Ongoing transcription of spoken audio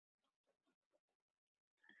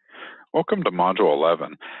Welcome to Module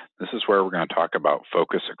 11. This is where we're going to talk about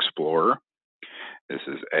Focus Explorer. This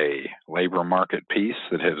is a labor market piece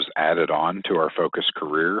that has added on to our Focus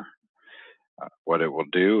Career. What it will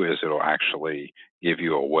do is it'll actually give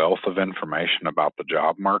you a wealth of information about the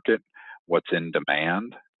job market, what's in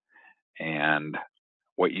demand, and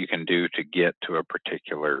what you can do to get to a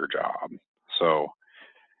particular job. So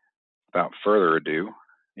without further ado,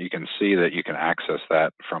 you can see that you can access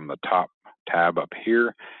that from the top tab up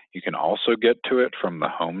here. You can also get to it from the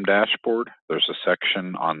home dashboard. There's a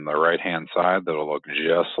section on the right-hand side that'll look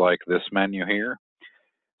just like this menu here,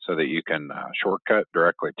 so that you can shortcut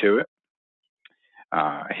directly to it.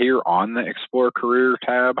 Here on the Explore Career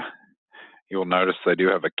tab, you'll notice they do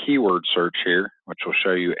have a keyword search here, which will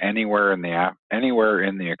show you anywhere in the app, anywhere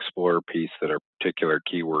in the Explorer piece that a particular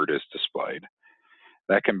keyword is displayed.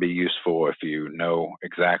 That can be useful if you know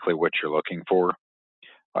exactly what you're looking for.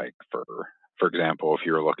 Like for example, if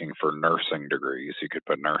you're looking for nursing degrees, you could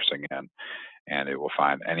put nursing in and it will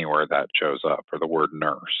find anywhere that shows up, or the word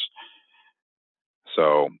nurse.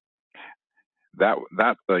 So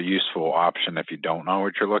that's a useful option if you don't know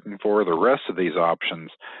what you're looking for. The rest of these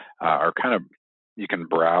options are kind of, you can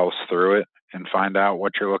browse through it and find out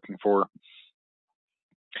what you're looking for.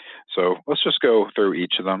 So let's just go through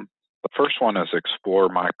each of them. The first one is Explore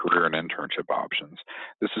My Career and Internship Options.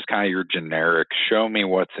 This is kind of your generic, show me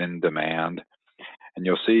what's in demand. And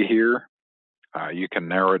you'll see here, you can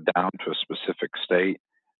narrow it down to a specific state,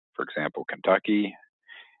 for example, Kentucky,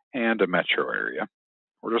 and a metro area.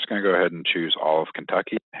 We're just going to go ahead and choose all of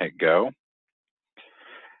Kentucky, hit go.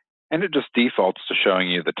 And it just defaults to showing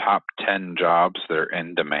you the top 10 jobs that are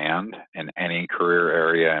in demand in any career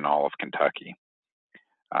area in all of Kentucky,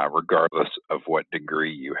 regardless of what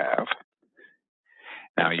degree you have.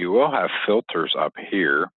 Now you will have filters up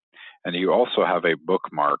here, and you also have a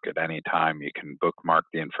bookmark at any time. You can bookmark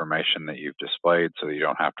the information that you've displayed so you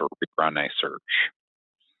don't have to rerun a search.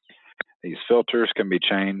 These filters can be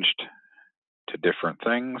changed to different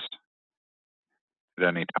things at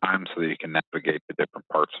any time so that you can navigate the different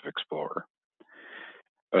parts of Explorer.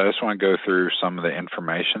 But I just want to go through some of the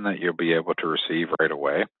information that you'll be able to receive right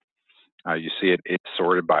away. You see it's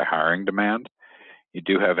sorted by hiring demand. You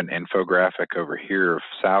do have an infographic over here of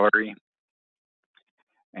salary,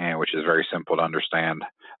 and which is very simple to understand.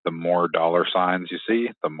 The more dollar signs you see,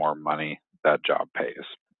 the more money that job pays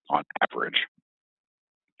on average.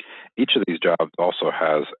 Each of these jobs also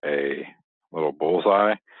has a little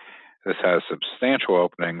bullseye. This has substantial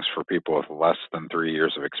openings for people with less than 3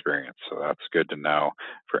 years of experience, so that's good to know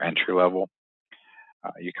for entry level.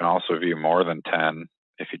 You can also view more than 10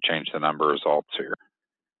 if you change the number of results here.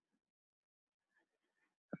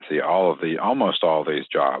 And see almost all of these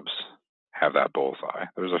jobs have that bullseye.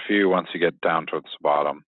 There's a few once you get down towards the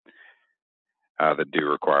bottom that do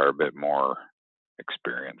require a bit more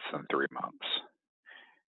experience than 3 months.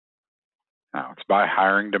 Now it's by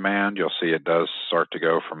hiring demand. You'll see it does start to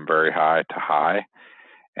go from very high to high.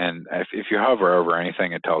 And if you hover over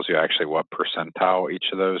anything, it tells you actually what percentile each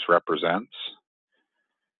of those represents.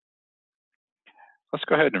 Let's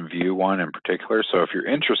go ahead and view one in particular. So if you're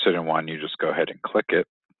interested in one, you just go ahead and click it.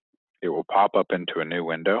 It will pop up into a new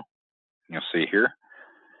window. You'll see here,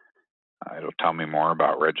 it'll tell me more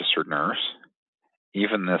about registered nurse.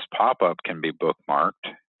 Even this pop-up can be bookmarked.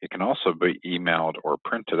 It can also be emailed or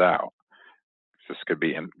printed out. This could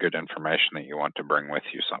be good information that you want to bring with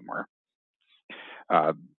you somewhere.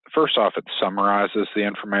 First off, it summarizes the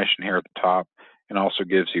information here at the top and also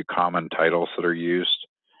gives you common titles that are used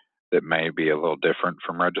that may be a little different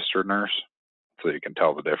from registered nurse, so you can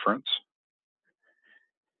tell the difference.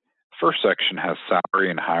 First section has salary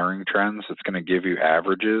and hiring trends. It's going to give you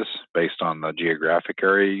averages based on the geographic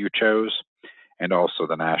area you chose and also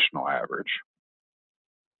the national average.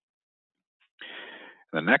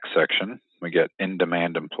 In the next section, we get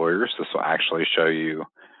in-demand employers. This will actually show you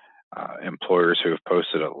employers who have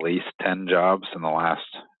posted at least 10 jobs in the last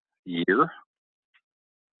year.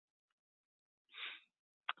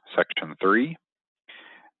 Section 3,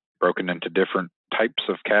 broken into different types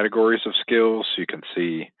of categories of skills. You can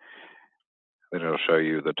see that it'll show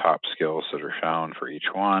you the top skills that are shown for each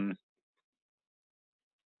one.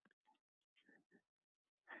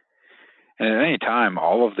 And at any time,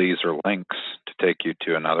 all of these are links to take you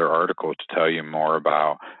to another article to tell you more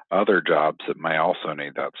about other jobs that may also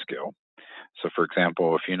need that skill. So for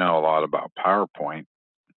example, if you know a lot about PowerPoint,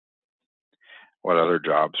 what other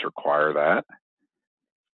jobs require that?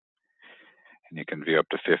 And you can view up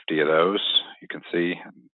to 50 of those, you can see.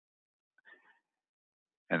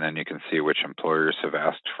 And then you can see which employers have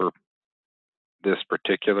asked for this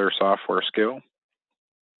particular software skill.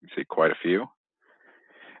 You can see quite a few.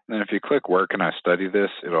 And then if you click where can I study this,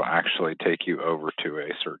 it'll actually take you over to a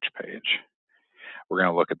search page. We're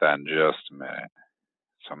going to look at that in just a minute.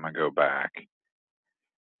 So I'm going to go back.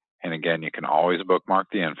 And again, you can always bookmark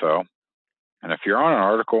the info. And if you're on an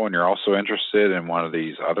article and you're also interested in one of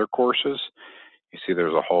these other courses, you see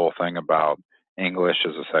there's a whole thing about English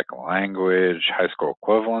as a second language, high school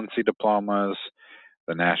equivalency diplomas,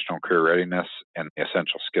 the National Career Readiness, and the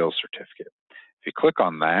Essential Skills Certificate. If you click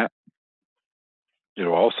on that,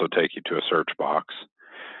 it'll also take you to a search box.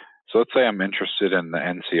 So let's say I'm interested in the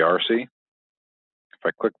NCRC. If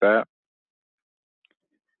I click that,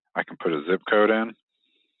 I can put a zip code in,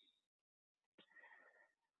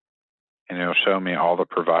 and it'll show me all the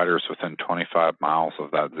providers within 25 miles of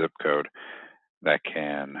that zip code that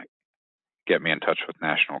can get me in touch with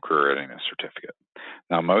National Career Readiness Certificate.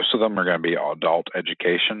 Now, most of them are going to be adult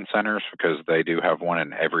education centers because they do have one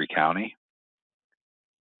in every county.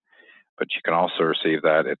 But you can also receive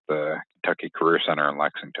that at the Kentucky Career Center in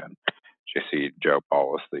Lexington. You see Joe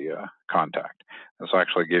Paul is the contact. This will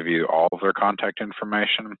actually give you all of their contact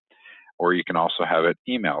information, or you can also have it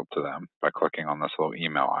emailed to them by clicking on this little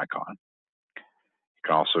email icon. You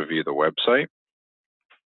can also view the website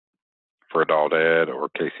for Adult Ed or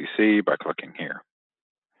KCC by clicking here.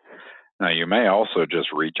 Now, you may also just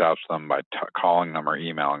reach out to them by calling them or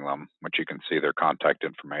emailing them, which you can see their contact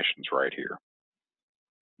information is right here.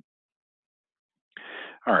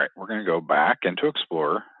 All right, we're going to go back into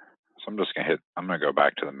Explorer. So I'm going to go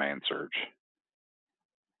back to the main search.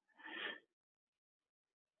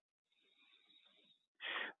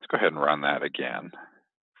 Let's go ahead and run that again.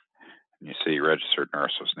 And you see registered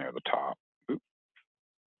nurse was near the top. Oop.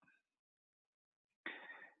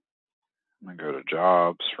 I'm going to go to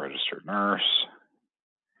jobs, registered nurse,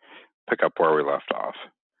 pick up where we left off.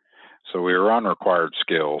 So we were on required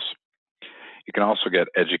skills. You can also get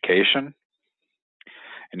education.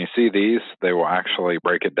 And you see these, they will actually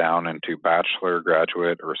break it down into bachelor,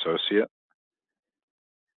 graduate, or associate.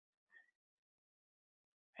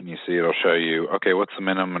 And you see it'll show you, okay, what's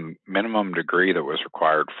the minimum degree that was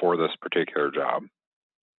required for this particular job.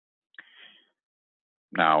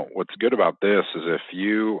 Now, what's good about this is if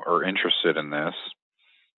you are interested in this,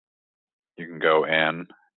 you can go in,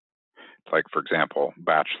 like for example,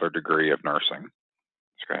 bachelor degree of nursing.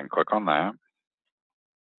 Just go ahead and click on that.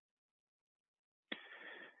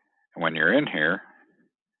 And when you're in here,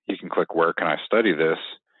 you can click where can I study this,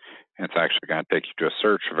 and it's actually going to take you to a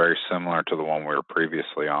search very similar to the one we were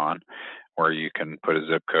previously on, where you can put a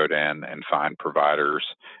zip code in and find providers,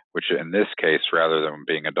 which in this case, rather than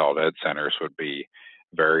being adult ed centers, would be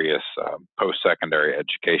various post-secondary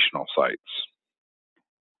educational sites.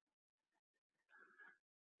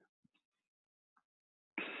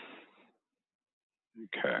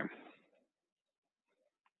 Okay.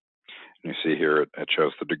 You see here it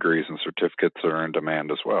shows the degrees and certificates that are in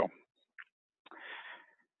demand as well.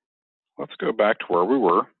 Let's go back to where we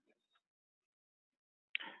were. I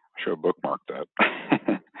should have bookmarked that.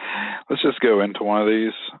 Let's just go into one of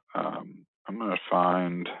these. I'm going to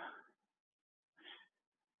find,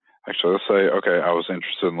 actually, let's say, okay, I was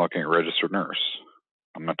interested in looking at registered nurse.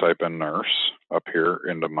 I'm going to type in nurse up here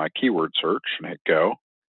into my keyword search and hit go.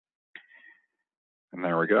 And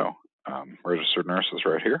there we go. Registered nurse is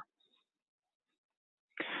right here.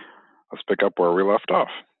 Let's pick up where we left off.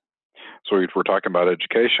 So if we're talking about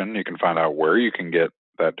education, you can find out where you can get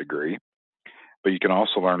that degree, but you can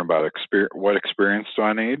also learn about what experience do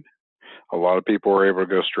I need. A lot of people are able to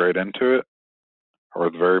go straight into it, or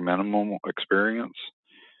with very minimal experience,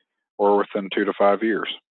 or within 2 to 5 years.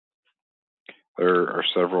 There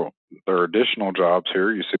are additional jobs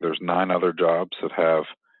here. You see there's 9 other jobs that have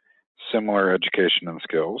similar education and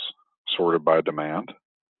skills, sorted by demand.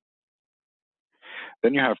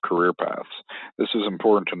 Then you have career paths. This is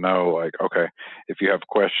important to know, like, okay, if you have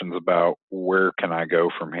questions about where can I go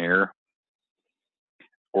from here,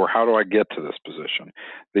 or how do I get to this position?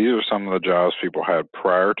 These are some of the jobs people had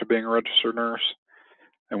prior to being a registered nurse.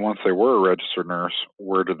 And once they were a registered nurse,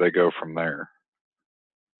 where did they go from there?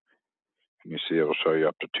 And you see it'll show you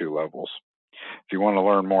up to 2 levels. If you want to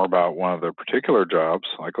learn more about one of the particular jobs,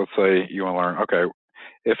 like let's say you want to learn, okay,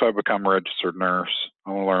 if I become a registered nurse,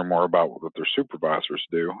 I want to learn more about what their supervisors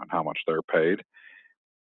do and how much they're paid.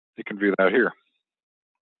 You can view that here.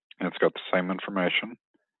 And it's got the same information.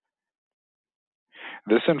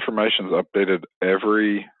 This information is updated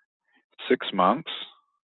every 6 months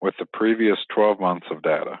with the previous 12 months of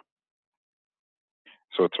data.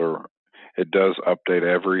 So it does update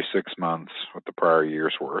every 6 months with the prior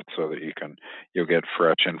year's worth so that you'll get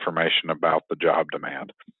fresh information about the job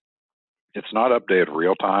demand. It's not updated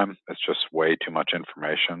real time. It's just way too much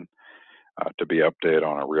information to be updated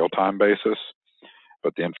on a real-time basis,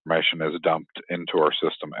 but the information is dumped into our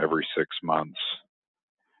system every 6 months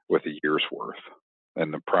with a year's worth,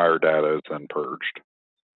 and the prior data is then purged.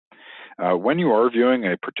 When you are viewing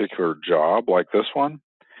a particular job like this one,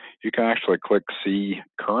 you can actually click See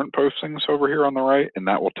Current Postings over here on the right, and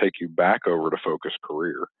that will take you back over to Focus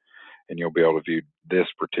Career, and you'll be able to view this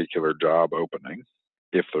particular job opening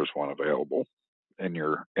if there's one available in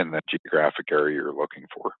the geographic area you're looking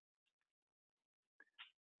for.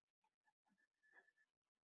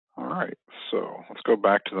 All right, so let's go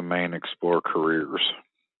back to the main Explore Careers.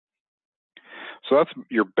 So that's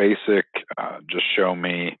your basic, just show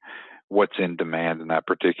me what's in demand in that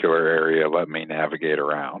particular area, let me navigate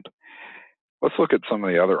around. Let's look at some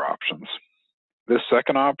of the other options. This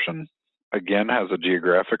second option, again, has a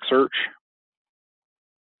geographic search,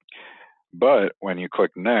 but when you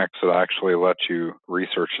click next, it actually lets you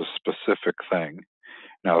research a specific thing.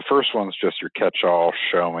 Now, the first one's just your catch-all,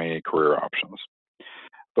 show me career options.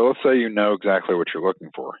 But let's say you know exactly what you're looking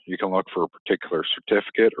for. You can look for a particular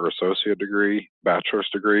certificate or associate degree, bachelor's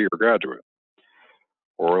degree, or graduate.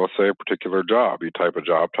 Or let's say a particular job. You type a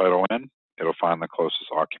job title in, it'll find the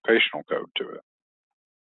closest occupational code to it.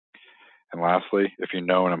 And lastly, if you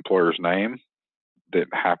know an employer's name that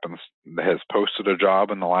has posted a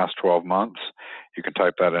job in the last 12 months, you can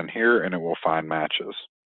type that in here and it will find matches.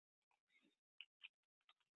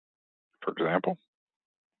 For example,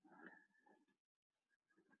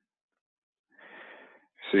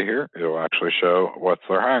 see here, it will actually show what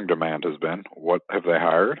their hiring demand has been, what have they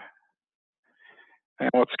hired, and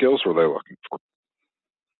what skills were they looking for.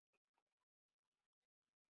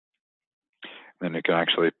 Then you can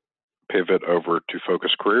actually pivot over to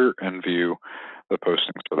Focus Career and view the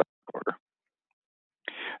postings for that quarter.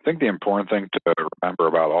 I think the important thing to remember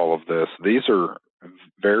about all of this, these are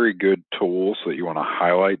very good tools that you want to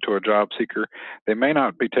highlight to a job seeker. They may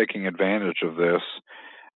not be taking advantage of this.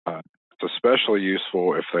 It's especially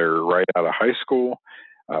useful if they're right out of high school,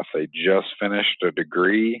 if they just finished a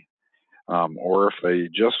degree, or if they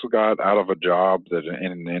just got out of a job that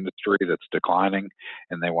in an industry that's declining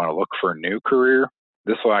and they want to look for a new career.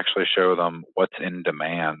 This will actually show them what's in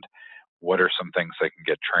demand. What are some things they can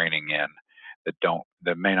get training in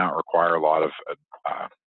that may not require a lot of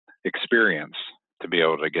experience to be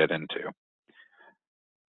able to get into.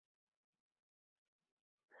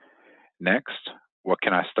 Next, what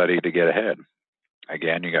can I study to get ahead?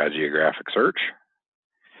 Again, you got a geographic search,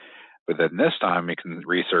 but then this time you can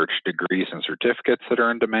research degrees and certificates that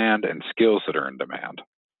are in demand and skills that are in demand.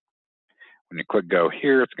 When you click go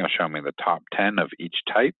here, it's going to show me the top 10 of each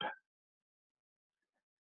type.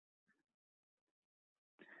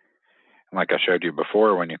 And like I showed you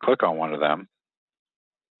before, when you click on one of them,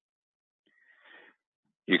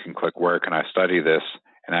 you can click where can I study this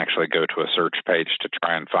and actually go to a search page to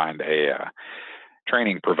try and find a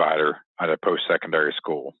training provider at a post-secondary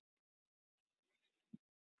school.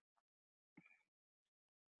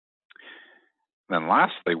 Then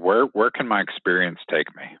lastly, where can my experience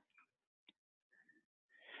take me?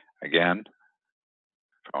 Again,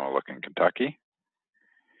 if I want to look in Kentucky,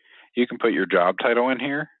 you can put your job title in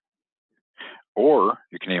here, or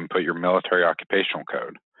you can even put your military occupational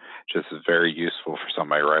code, which is very useful for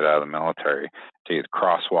somebody right out of the military to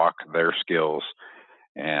crosswalk their skills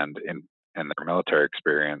and their military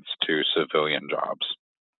experience to civilian jobs.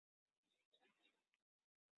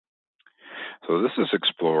 So this is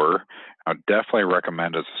Explorer. I would definitely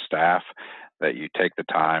recommend as a staff that you take the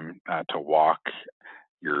time to walk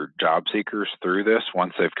your job seekers through this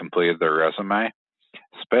once they've completed their resume,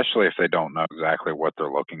 especially if they don't know exactly what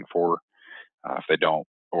they're looking for. If they don't,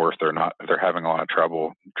 or if they're having a lot of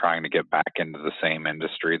trouble trying to get back into the same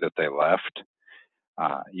industry that they left,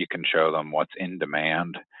 you can show them what's in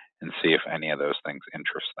demand and see if any of those things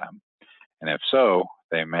interest them. And if so,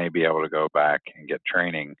 they may be able to go back and get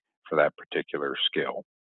training for that particular skill.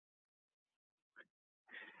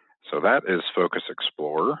 So that is Focus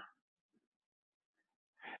Explorer.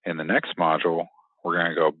 In the next module, we're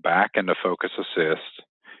going to go back into Focus Assist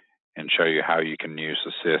and show you how you can use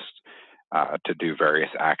Assist to do various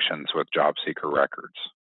actions with job seeker records.